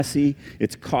messy,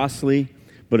 it's costly,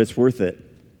 but it's worth it.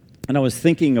 And I was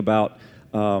thinking about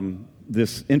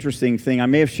this interesting thing. I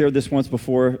may have shared this once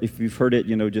before. If you've heard it,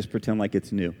 just pretend like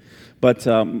it's new. But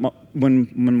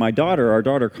when our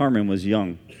daughter Carmen was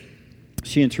young,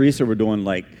 she and Teresa were doing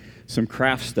like some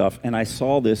craft stuff, and I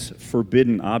saw this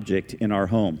forbidden object in our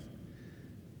home.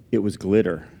 It was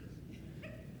glitter.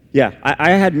 Yeah,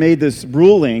 I had made this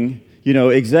ruling,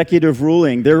 executive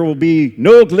ruling, there will be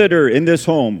no glitter in this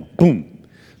home. Boom,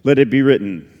 let it be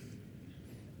written.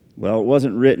 Well, it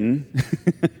wasn't written,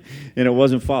 and it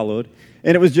wasn't followed,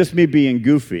 and it was just me being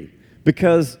goofy,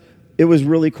 because it was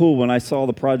really cool when I saw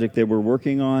the project they were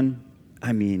working on.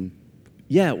 I mean,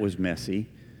 yeah, it was messy,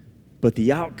 but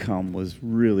the outcome was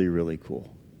really, really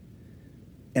cool.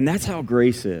 And that's how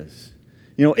grace is.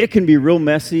 It can be real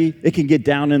messy. It can get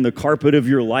down in the carpet of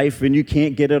your life, and you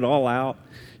can't get it all out,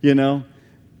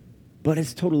 But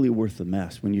it's totally worth the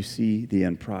mess when you see the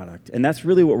end product. And that's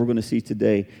really what we're going to see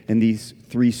today in these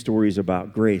 3 stories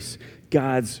about grace.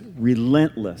 God's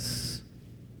relentless,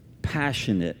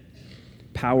 passionate,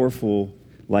 powerful,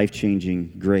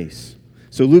 life-changing grace.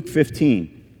 So Luke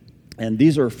 15, and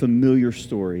these are familiar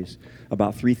stories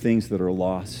about 3 things that are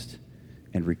lost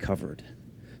and recovered.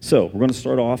 So we're going to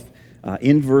start off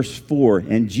in verse 4.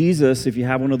 And Jesus, if you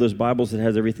have one of those Bibles that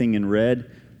has everything in red,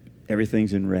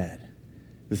 everything's in red.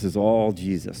 This is all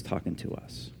Jesus talking to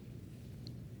us.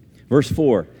 Verse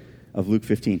 4 of Luke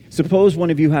 15. Suppose one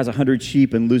of you has 100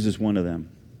 sheep and loses one of them.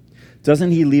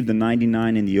 Doesn't he leave the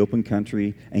 99 in the open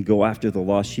country and go after the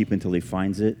lost sheep until he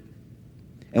finds it?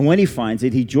 And when he finds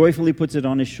it, he joyfully puts it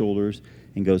on his shoulders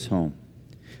and goes home.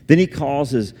 Then he calls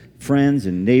his friends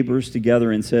and neighbors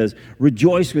together and says,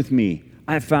 "Rejoice with me,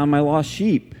 I have found my lost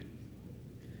sheep."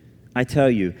 I tell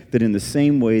you that in the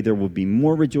same way there will be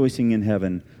more rejoicing in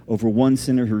heaven over one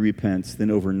sinner who repents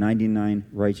than over 99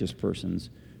 righteous persons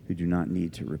who do not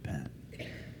need to repent.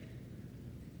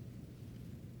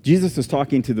 Jesus is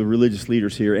talking to the religious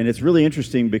leaders here, and it's really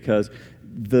interesting because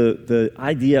the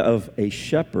idea of a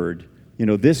shepherd,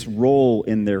 this role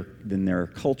in their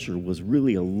culture was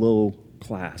really a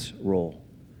low-class role.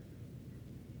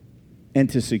 And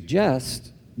to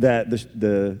suggest that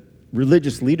the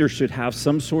religious leaders should have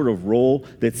some sort of role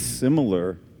that's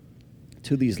similar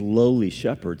to these lowly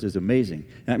shepherds is amazing.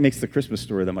 And that makes the Christmas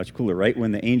story that much cooler, right?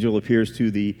 When the angel appears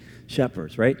to the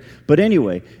shepherds, right? But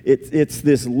anyway, it's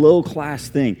this low-class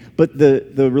thing. But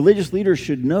the religious leaders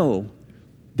should know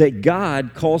that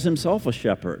God calls himself a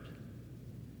shepherd.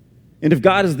 And if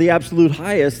God is the absolute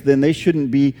highest, then they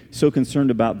shouldn't be so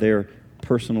concerned about their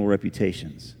personal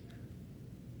reputations.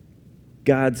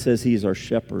 God says he's our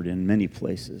shepherd in many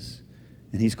places.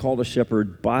 And he's called a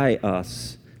shepherd by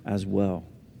us as well.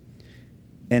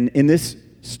 And in this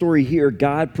story here,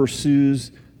 God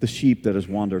pursues the sheep that has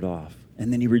wandered off.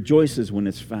 And then he rejoices when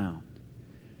it's found.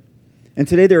 And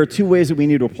today there are 2 ways that we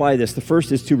need to apply this. The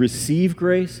first is to receive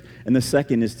grace, and the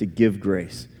second is to give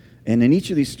grace. And in each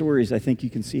of these stories, I think you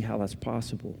can see how that's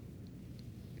possible.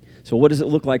 So what does it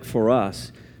look like for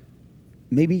us?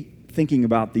 Maybe thinking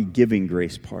about the giving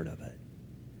grace part of it.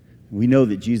 We know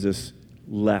that Jesus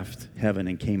left heaven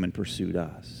and came and pursued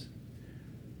us.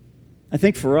 I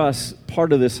think for us,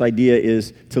 part of this idea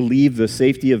is to leave the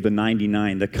safety of the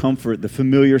 99, the comfort, the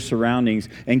familiar surroundings,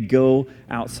 and go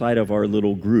outside of our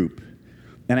little group.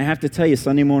 And I have to tell you,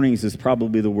 Sunday mornings is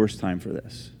probably the worst time for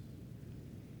this.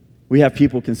 We have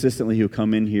people consistently who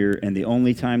come in here, and the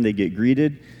only time they get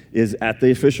greeted is at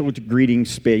the official greeting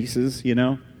spaces,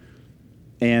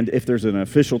 and if there's an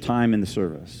official time in the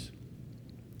service.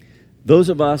 Those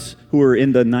of us who are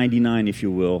in the 99, if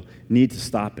you will, need to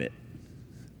stop it.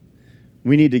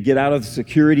 We need to get out of the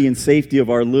security and safety of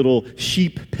our little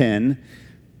sheep pen,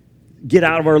 get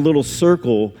out of our little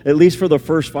circle, at least for the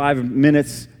first 5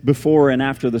 minutes before and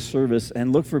after the service,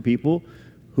 and look for people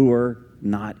who are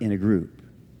not in a group.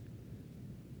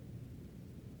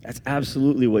 That's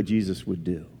absolutely what Jesus would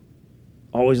do.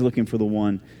 Always looking for the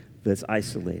one that's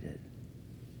isolated.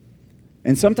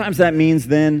 And sometimes that means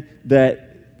then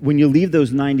that when you leave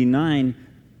those 99,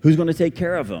 who's going to take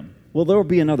care of them? Well, there will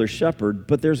be another shepherd,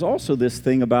 but there's also this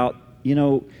thing about,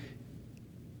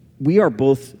 we are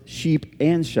both sheep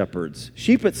and shepherds.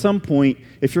 Sheep at some point,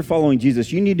 if you're following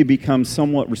Jesus, you need to become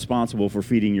somewhat responsible for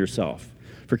feeding yourself,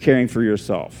 for caring for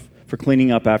yourself, for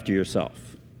cleaning up after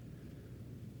yourself.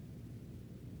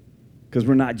 Because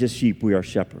we're not just sheep, we are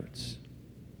shepherds.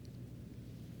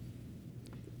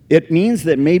 It means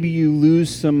that maybe you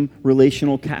lose some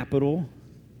relational capital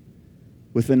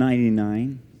with the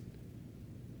 99.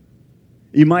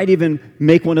 You might even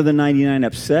make one of the 99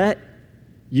 upset.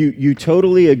 You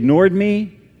totally ignored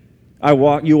me.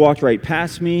 You walked right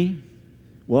past me.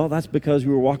 Well, that's because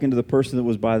we were walking to the person that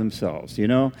was by themselves,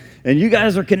 And you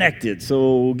guys are connected,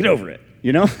 so get over it,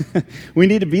 We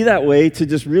need to be that way to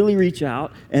just really reach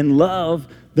out and love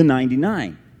the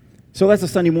 99. So that's a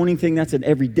Sunday morning thing. That's an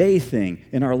everyday thing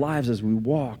in our lives as we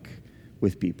walk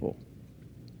with people.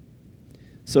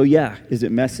 So yeah, is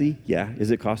it messy? Yeah.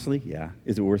 Is it costly? Yeah.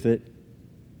 Is it worth it?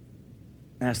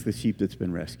 Ask the sheep that's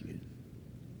been rescued.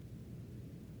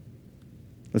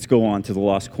 Let's go on to the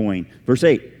lost coin. Verse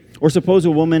 8. Or suppose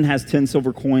a woman has 10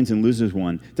 silver coins and loses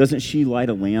one. Doesn't she light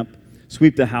a lamp,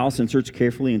 sweep the house, and search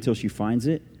carefully until she finds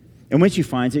it? And when she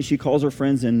finds it, she calls her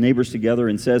friends and neighbors together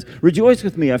and says, "Rejoice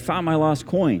with me, I found my lost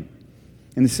coin."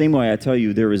 In the same way, I tell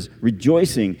you, there is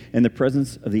rejoicing in the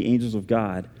presence of the angels of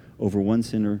God over one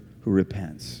sinner who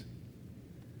repents.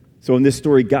 So in this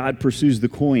story, God pursues the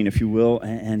coin, if you will,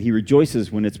 and he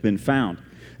rejoices when it's been found.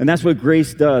 And that's what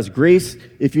grace does. Grace,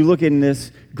 if you look in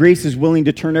this, grace is willing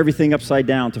to turn everything upside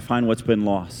down to find what's been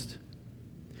lost.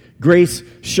 Grace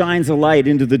shines a light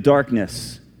into the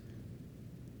darkness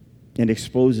and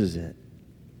exposes it.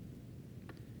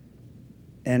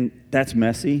 And that's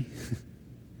messy.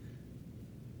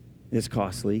 It's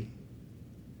costly.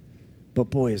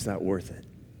 But boy, is that worth it.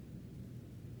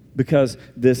 Because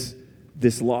this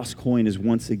lost coin is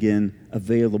once again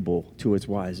available to its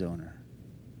wise owner.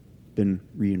 Been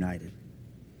reunited.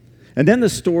 And then the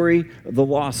story of the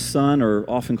lost son, or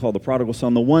often called the prodigal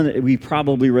son, the one that we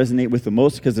probably resonate with the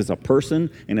most because it's a person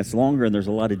and it's longer and there's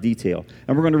a lot of detail.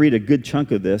 And we're going to read a good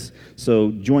chunk of this.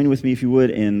 So join with me, if you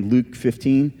would, in Luke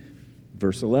 15,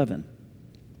 verse 11.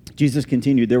 Jesus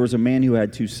continued, "There was a man who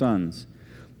had 2 sons.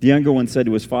 The younger one said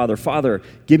to his father, 'Father,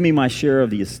 give me my share of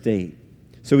the estate.'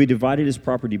 So he divided his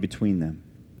property between them.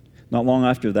 Not long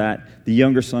after that, the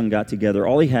younger son got together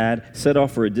all he had, set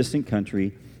off for a distant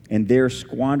country, and there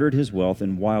squandered his wealth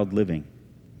in wild living.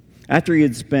 After he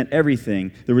had spent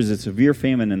everything, there was a severe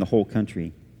famine in the whole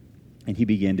country, and he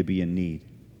began to be in need.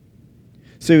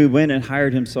 So he went and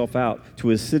hired himself out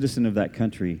to a citizen of that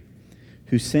country,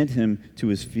 who sent him to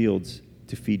his fields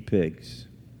to feed pigs.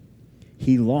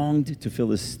 He longed to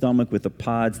fill his stomach with the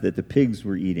pods that the pigs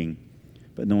were eating,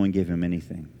 but no one gave him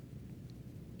anything.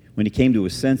 When he came to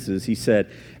his senses, he said,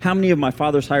 'How many of my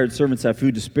father's hired servants have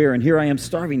food to spare, and here I am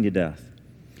starving to death?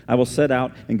 I will set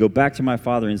out and go back to my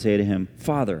father and say to him,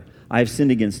 Father, I have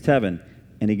sinned against heaven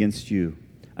and against you.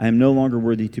 I am no longer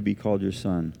worthy to be called your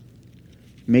son.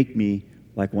 Make me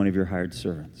like one of your hired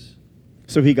servants.'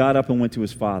 So he got up and went to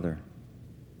his father.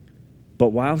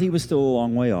 But while he was still a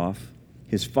long way off,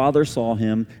 his father saw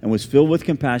him and was filled with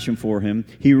compassion for him.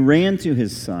 He ran to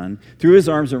his son, threw his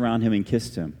arms around him, and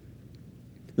kissed him.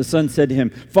 The son said to him,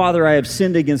 'Father, I have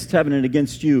sinned against heaven and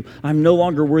against you. I am no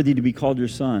longer worthy to be called your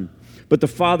son.' But the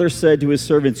father said to his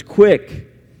servants, 'Quick,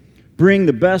 bring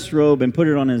the best robe and put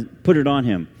it on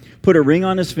him. Put a ring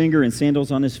on his finger and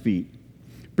sandals on his feet.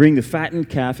 Bring the fattened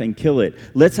calf and kill it.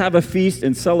 Let's have a feast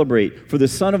and celebrate. For the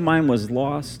son of mine was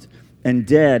lost and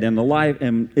dead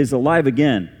and is alive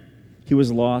again. He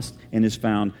was lost and is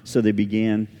found.' So they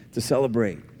began to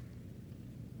celebrate."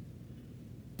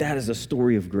 That is a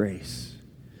story of grace.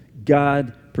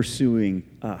 God pursuing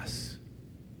us.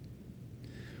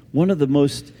 One of the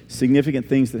most significant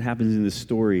things that happens in this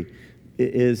story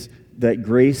is that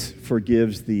grace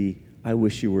forgives the "I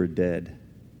wish you were dead"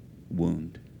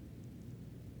 wound.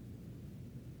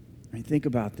 I mean, think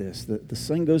about this. The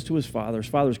son goes to his father. His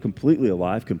father's completely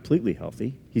alive, completely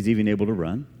healthy. He's even able to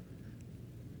run.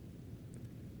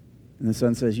 And the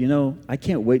son says, I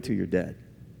can't wait till you're dead.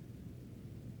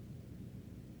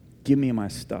 Give me my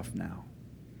stuff now.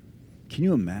 Can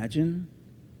you imagine?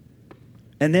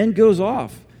 And then goes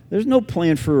off. There's no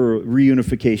plan for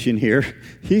reunification here.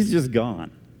 He's just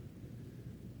gone.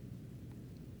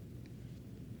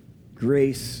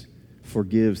 Grace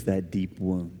forgives that deep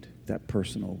wound, that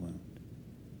personal wound.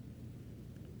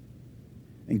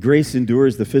 And grace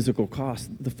endures the physical cost.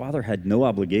 The father had no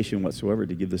obligation whatsoever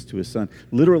to give this to his son.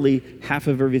 Literally, half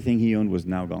of everything he owned was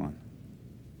now gone.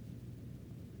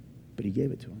 But he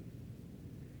gave it to him.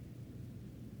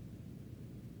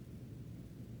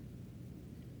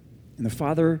 And the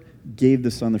father gave the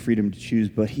son the freedom to choose,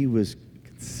 but he was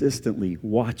consistently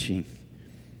watching,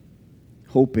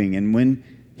 hoping. And when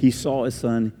he saw his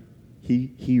son,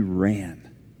 he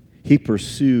ran. He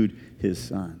pursued his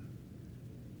son.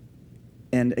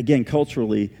 And again,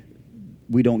 culturally,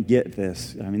 we don't get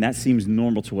this. I mean, that seems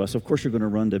normal to us. Of course, you're going to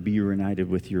run to be reunited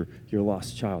with your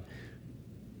lost child.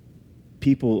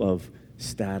 People of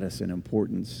status and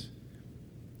importance,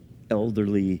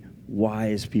 elderly,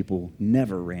 wise people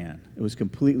never ran. It was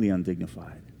completely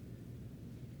undignified.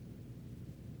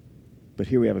 But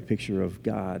here we have a picture of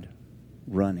God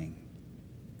running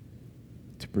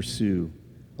to pursue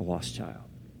a lost child.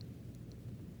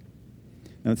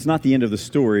 Now, it's not the end of the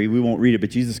story. We won't read it,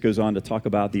 but Jesus goes on to talk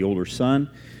about the older son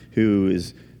who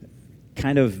is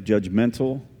kind of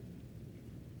judgmental.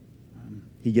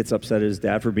 He gets upset at his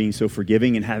dad for being so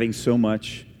forgiving and having so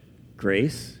much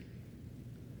grace.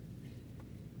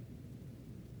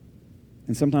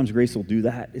 And sometimes grace will do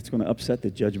that. It's going to upset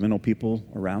the judgmental people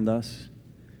around us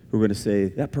who are going to say,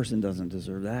 that person doesn't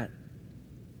deserve that.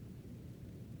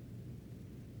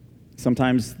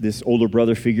 Sometimes this older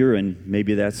brother figure, and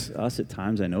maybe that's us at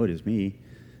times, I know it is me,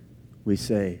 we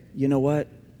say, you know what?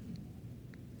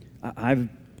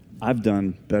 I've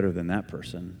done better than that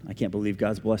person. I can't believe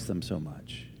God's blessed them so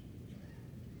much.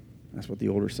 That's what the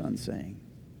older son's saying.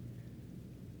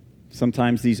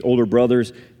 Sometimes these older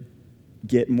brothers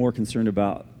get more concerned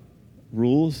about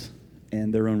rules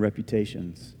and their own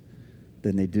reputations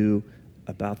than they do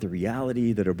about the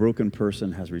reality that a broken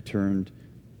person has returned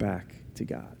back to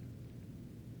God.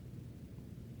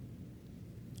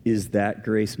 Is that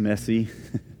grace messy?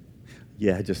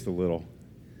 Yeah, just a little.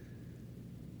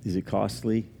 Is it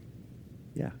costly?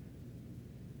 Yeah.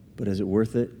 But is it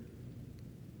worth it?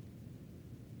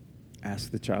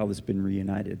 Ask the child that's been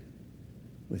reunited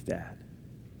with dad.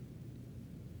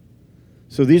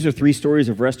 So these are 3 stories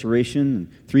of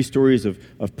restoration, 3 stories of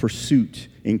pursuit,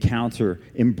 encounter,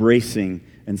 embracing,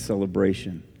 and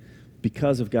celebration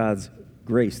because of God's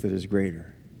grace that is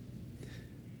greater.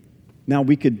 Now,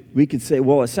 we could say,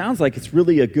 well, it sounds like it's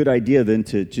really a good idea then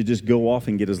to just go off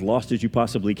and get as lost as you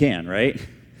possibly can, right?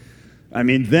 I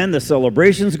mean, then the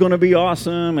celebration's going to be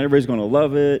awesome. Everybody's going to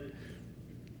love it.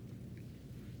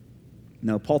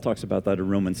 Now, Paul talks about that in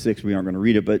Romans 6. We aren't going to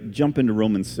read it, but jump into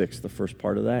Romans 6, the first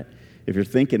part of that. If you're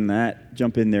thinking that,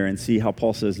 jump in there and see how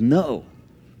Paul says, no.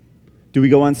 Do we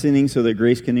go on sinning so that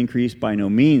grace can increase? By no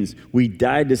means. We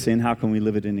died to sin. How can we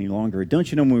live it any longer?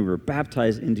 Don't you know when we were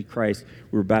baptized into Christ,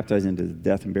 we were baptized into the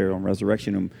death and burial and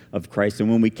resurrection of Christ. And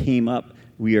when we came up,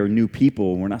 we are new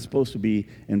people. We're not supposed to be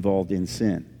involved in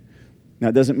sin. Now,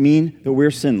 it doesn't mean that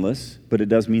we're sinless, but it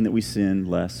does mean that we sin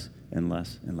less and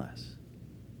less and less.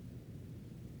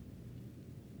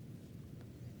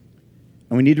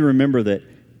 And we need to remember that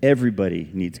everybody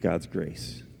needs God's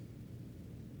grace.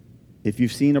 If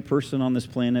you've seen a person on this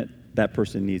planet, that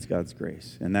person needs God's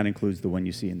grace, and that includes the one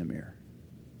you see in the mirror.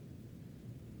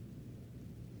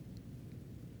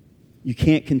 You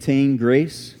can't contain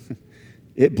grace.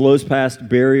 It blows past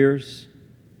barriers.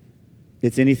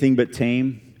 It's anything but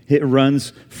tame. It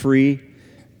runs free,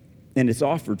 and it's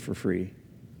offered for free.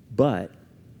 But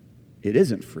it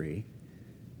isn't free.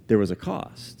 There was a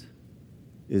cost.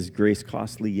 Is grace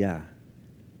costly? Yeah.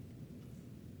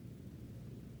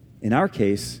 In our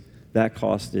case, that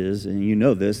cost is, and you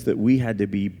know this, that we had to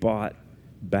be bought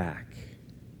back.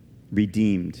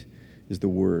 Redeemed is the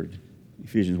word.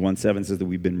 Ephesians 1:7 says that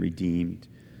we've been redeemed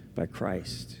by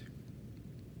Christ.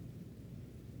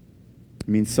 It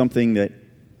means something that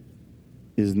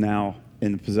is now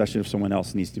in the possession of someone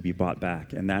else needs to be bought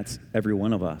back. And that's every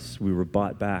one of us. We were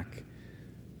bought back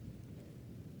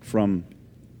from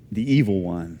the evil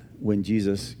one when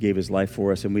Jesus gave his life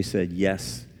for us, and we said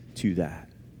yes to that.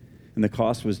 And the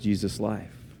cost was Jesus'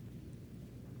 life.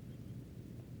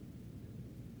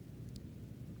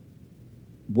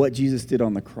 What Jesus did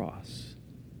on the cross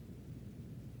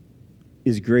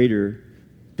is greater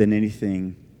than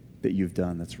anything that you've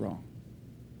done that's wrong.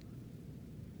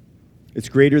 It's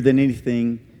greater than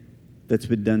anything that's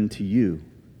been done to you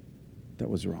that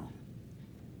was wrong.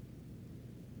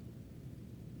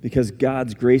 Because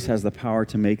God's grace has the power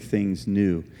to make things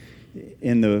new.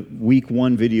 In the week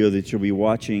 1 video that you'll be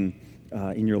watching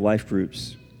in your life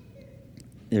groups,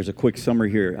 there's a quick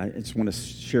summary here. I just want to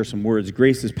share some words.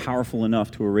 Grace is powerful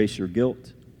enough to erase your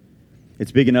guilt.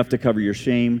 It's big enough to cover your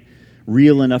shame,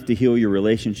 real enough to heal your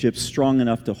relationships, strong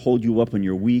enough to hold you up when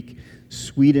you're weak,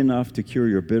 sweet enough to cure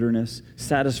your bitterness,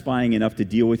 satisfying enough to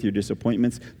deal with your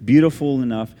disappointments, beautiful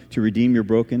enough to redeem your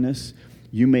brokenness.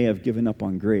 You may have given up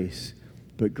on grace,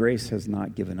 but grace has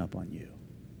not given up on you.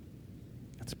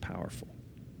 That's powerful.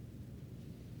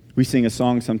 We sing a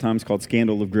song sometimes called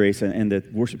Scandal of Grace, and the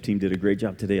worship team did a great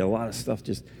job today. A lot of stuff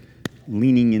just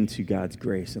leaning into God's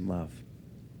grace and love.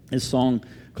 This song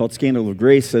called Scandal of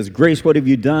Grace says, "Grace, what have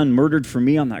you done? Murdered for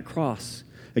me on that cross.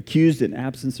 Accused in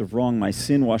absence of wrong, my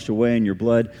sin washed away in your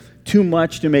blood. Too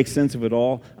much to make sense of it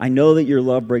all. I know that your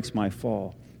love breaks my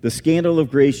fall. The scandal of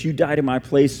grace, you died in my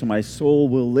place so my soul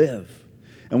will live."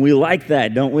 And we like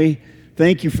that, don't we?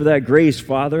 Thank you for that grace,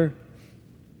 Father.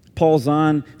 Paul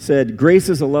Zahn said, "Grace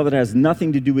is a love that has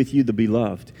nothing to do with you, the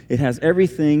beloved. It has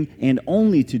everything and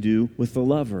only to do with the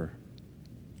lover.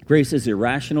 Grace is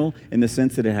irrational in the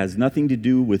sense that it has nothing to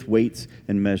do with weights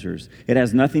and measures. It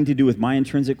has nothing to do with my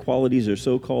intrinsic qualities or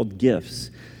so-called gifts.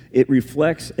 It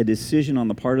reflects a decision on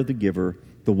the part of the giver,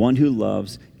 the one who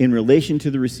loves, in relation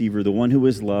to the receiver, the one who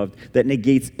is loved, that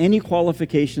negates any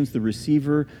qualifications the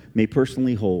receiver may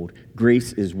personally hold.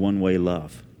 Grace is one-way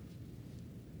love.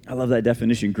 I love that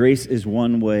definition. Grace is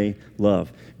one-way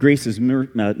love. Grace is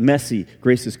messy,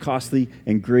 grace is costly,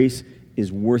 and grace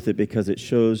is worth it because it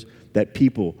shows that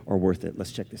people are worth it.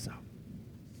 Let's check this out.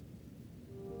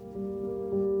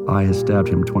 I had stabbed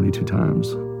him 22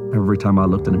 times. Every time I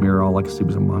looked in the mirror, all I could see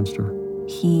was a monster.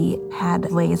 He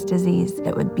had Lay's disease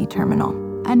that would be terminal.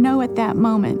 I know at that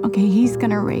moment, okay, he's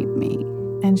gonna rape me.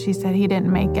 And she said he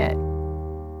didn't make it.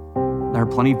 There are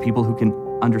plenty of people who can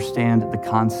understand the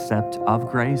concept of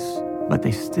grace, but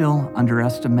they still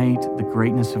underestimate the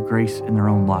greatness of grace in their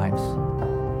own lives.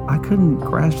 I couldn't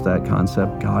grasp that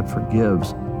concept, God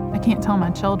forgives. I can't tell my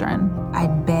children. I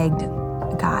begged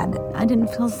God. I didn't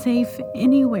feel safe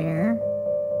anywhere.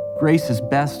 Grace is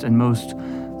best and most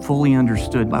fully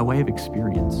understood by way of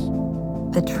experience.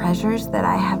 The treasures that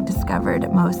I have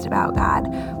discovered most about God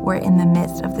were in the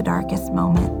midst of the darkest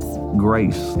moments.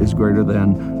 Grace is greater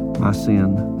than my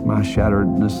sin, my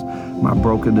shatteredness, my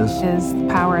brokenness. Is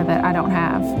power that I don't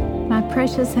have. My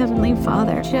precious Heavenly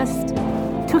Father just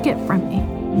took it from me.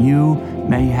 You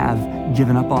may have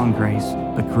given up on grace,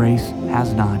 but grace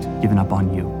has not given up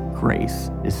on you. Grace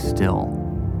is still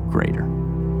greater.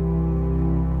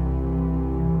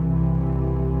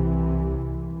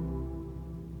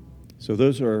 So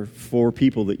those are 4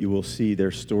 people that you will see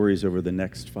their stories over the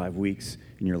next 5 weeks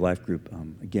in your life group.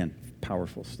 Again,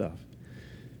 powerful stuff.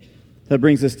 That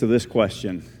brings us to this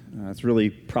question. It's really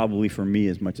probably for me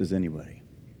as much as anybody.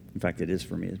 In fact, it is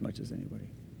for me as much as anybody.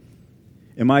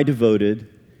 Am I devoted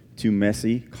to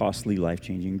messy, costly,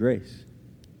 life-changing grace?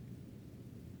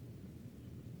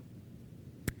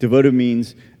 Devoted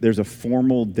means there's a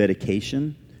formal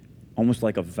dedication, almost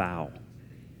like a vow.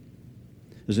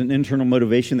 There's an internal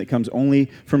motivation that comes only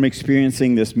from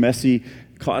experiencing this messy,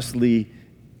 costly,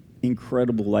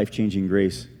 incredible, life-changing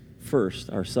grace first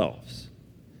ourselves.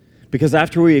 Because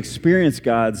after we experience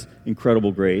God's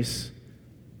incredible grace,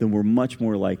 then we're much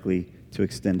more likely to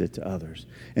extend it to others.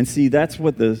 And see, that's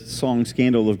what the song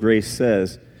Scandal of Grace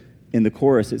says. In the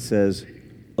chorus, it says,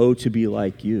 "Oh, to be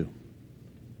like you."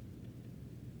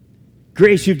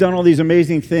 Grace, you've done all these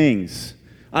amazing things.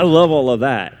 I love all of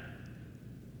that.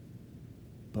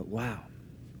 But wow,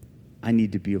 I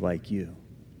need to be like you.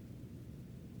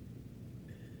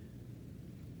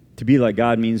 To be like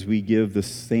God means we give the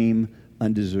same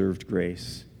undeserved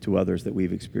grace to others that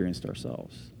we've experienced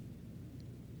ourselves.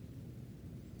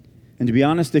 And to be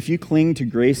honest, if you cling to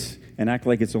grace and act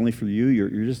like it's only for you, you're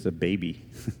just a baby.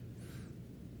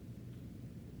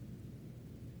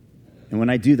 And when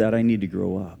I do that, I need to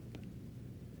grow up.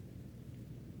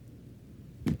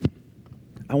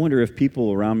 I wonder if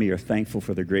people around me are thankful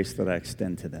for the grace that I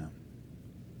extend to them.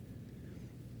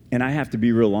 And I have to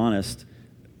be real honest,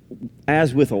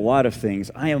 as with a lot of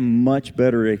things, I am much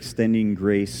better at extending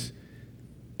grace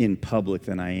in public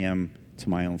than I am to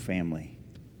my own family.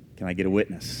 Can I get a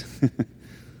witness?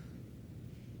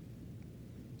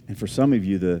 And for some of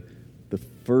you, the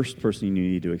first person you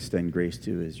need to extend grace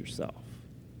to is yourself.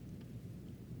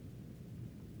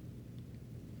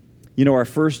 You know, our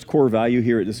first core value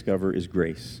here at Discover is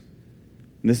grace.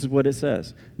 And this is what it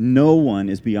says. No one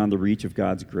is beyond the reach of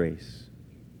God's grace.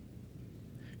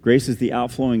 Grace is the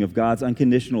outflowing of God's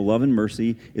unconditional love and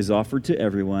mercy, is offered to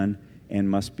everyone, and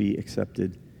must be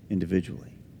accepted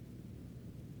individually.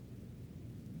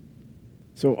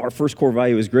 So our first core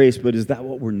value is grace, but is that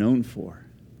what we're known for?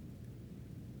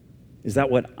 Is that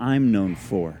what I'm known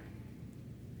for?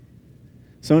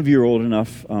 Some of you are old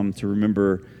enough to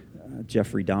remember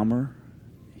Jeffrey Dahmer.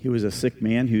 He was a sick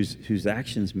man whose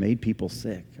actions made people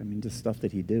sick. I mean, the stuff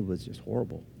that he did was just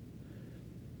horrible.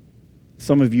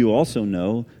 Some of you also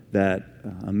know that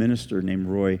a minister named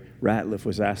Roy Ratliff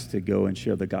was asked to go and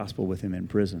share the gospel with him in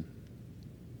prison.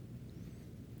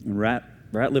 And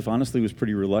Ratliff honestly was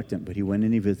pretty reluctant, but he went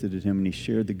and he visited him and he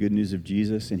shared the good news of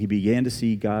Jesus, and he began to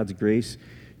see God's grace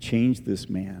change this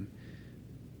man.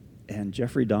 And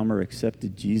Jeffrey Dahmer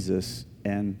accepted Jesus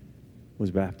and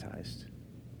was baptized.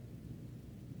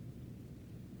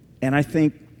 And I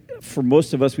think for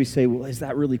most of us, we say, well, is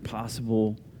that really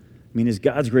possible? I mean, is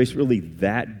God's grace really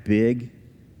that big?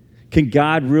 Can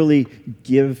God really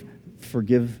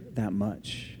forgive that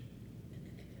much?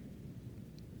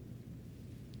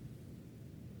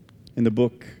 In the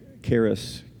book,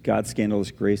 Charis, God's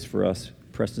Scandalous Grace for Us,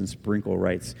 Preston Sprinkle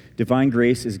writes, divine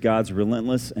grace is God's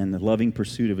relentless and loving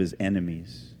pursuit of his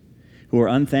enemies. who are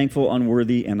unthankful,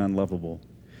 unworthy, and unlovable.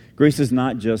 Grace is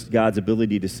not just God's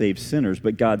ability to save sinners,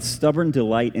 but God's stubborn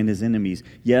delight in his enemies,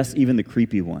 yes, even the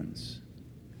creepy ones.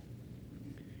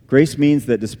 Grace means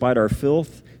that despite our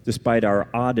filth, despite our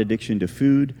odd addiction to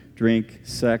food, drink,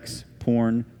 sex,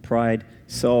 porn, pride,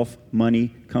 self,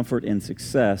 money, comfort, and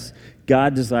success,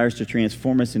 God desires to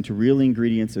transform us into real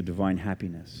ingredients of divine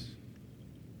happiness.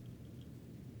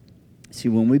 See,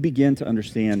 when we begin to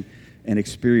understand and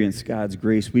experience God's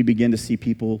grace, we begin to see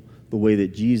people the way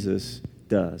that Jesus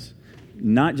does.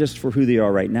 Not just for who they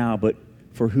are right now, but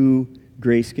for who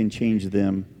grace can change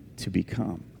them to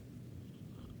become.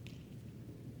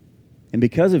 And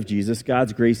because of Jesus,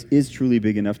 God's grace is truly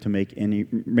big enough to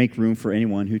make room for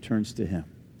anyone who turns to him.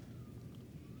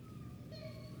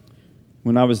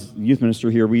 When I was youth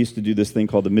minister here, we used to do this thing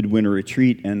called the Midwinter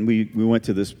Retreat, and we went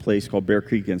to this place called Bear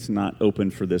Creek, and it's not open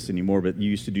for this anymore, but you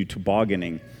used to do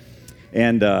tobogganing.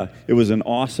 And it was an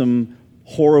awesome,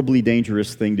 horribly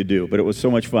dangerous thing to do, but it was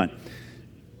so much fun.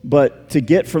 But to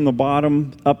get from the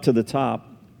bottom up to the top,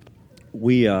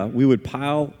 we would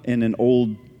pile in an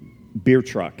old beer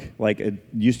truck, like it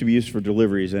used to be used for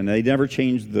deliveries, and they never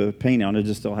changed the paint on it,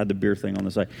 just still had the beer thing on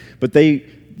the side. But they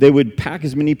would pack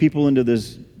as many people into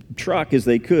this truck as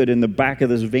they could in the back of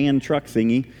this van truck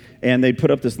thingy, and they'd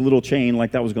put up this little chain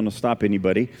like that was going to stop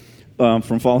anybody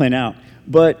from falling out.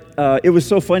 But it was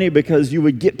so funny because you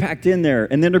would get packed in there,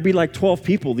 and then there'd be like 12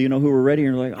 people, who were ready,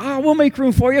 and you're like, we'll make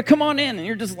room for you, come on in. And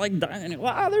you're just like dying,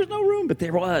 there's no room. But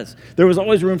there was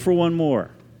always room for one more.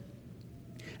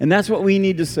 And that's what we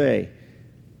need to say.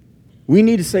 We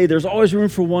need to say there's always room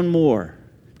for one more,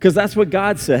 because that's what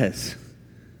God says.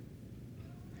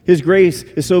 His grace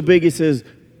is so big, he says,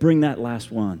 bring that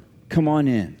last one. Come on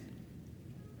in.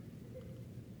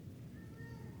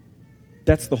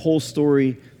 That's the whole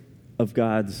story of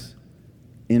God's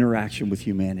interaction with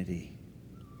humanity,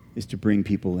 is to bring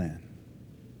people in.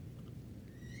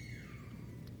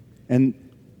 And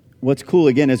what's cool,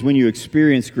 again, is when you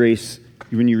experience grace,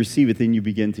 when you receive it, then you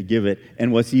begin to give it.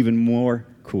 And what's even more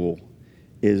cool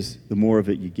is the more of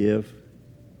it you give,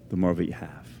 the more of it you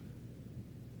have.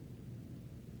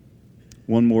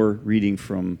 One more reading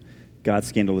from God's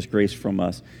Scandalous Grace from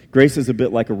us. Grace is a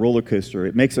bit like a roller coaster.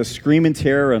 It makes us scream in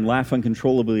terror and laugh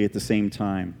uncontrollably at the same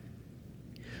time.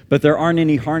 But there aren't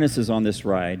any harnesses on this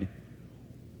ride.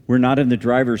 We're not in the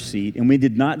driver's seat, and we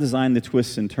did not design the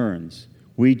twists and turns.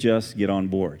 We just get on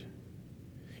board.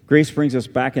 Grace brings us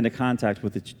back into contact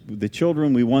with the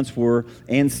children we once were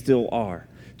and still are.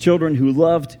 Children who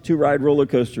loved to ride roller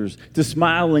coasters, to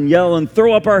smile and yell and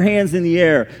throw up our hands in the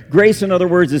air. Grace, in other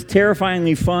words, is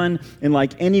terrifyingly fun, and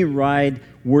like any ride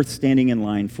worth standing in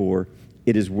line for,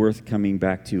 it is worth coming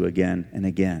back to again and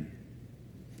again.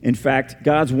 In fact,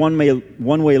 God's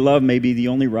one-way love may be the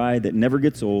only ride that never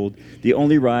gets old, the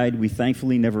only ride we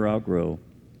thankfully never outgrow,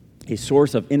 a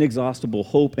source of inexhaustible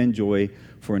hope and joy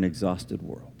for an exhausted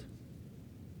world.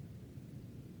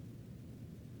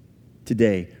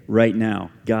 Today, right now,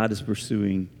 God is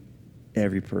pursuing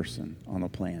every person on the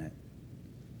planet,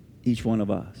 each one of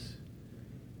us.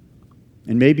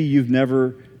 And maybe you've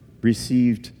never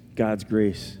received God's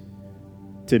grace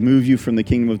to move you from the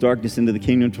kingdom of darkness into the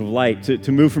kingdom of light,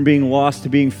 to move from being lost to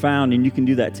being found, and you can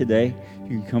do that today.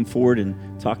 You can come forward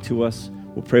and talk to us.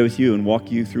 We'll pray with you and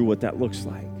walk you through what that looks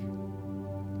like.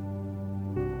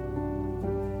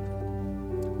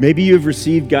 Maybe you've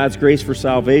received God's grace for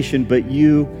salvation, but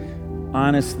you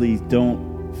honestly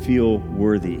don't feel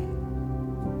worthy.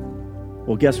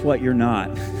 Well, guess what? You're not.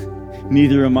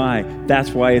 Neither am I. That's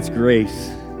why it's grace.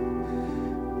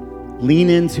 Lean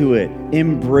into it.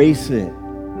 Embrace it.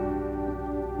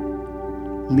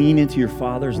 Lean into your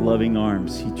Father's loving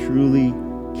arms. He truly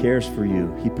cares for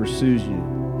you. He pursues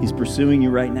you. He's pursuing you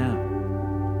right now.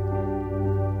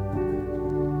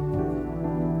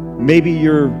 Maybe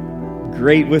you're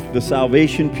great with the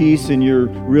salvation piece and you're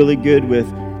really good with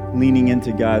leaning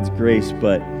into God's grace,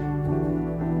 but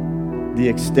the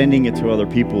extending it to other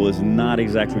people is not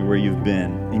exactly where you've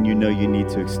been, and you know you need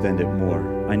to extend it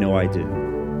more. I know I do.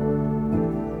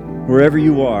 Wherever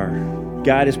you are,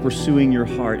 God is pursuing your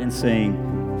heart and saying,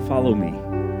 follow me.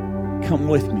 Come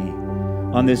with me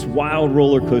on this wild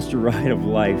roller coaster ride of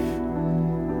life.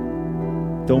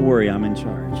 Don't worry, I'm in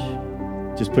charge.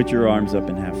 Just put your arms up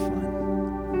and have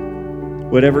fun.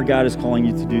 Whatever God is calling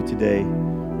you to do today,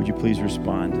 would you please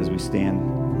respond as we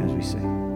stand, as we sing?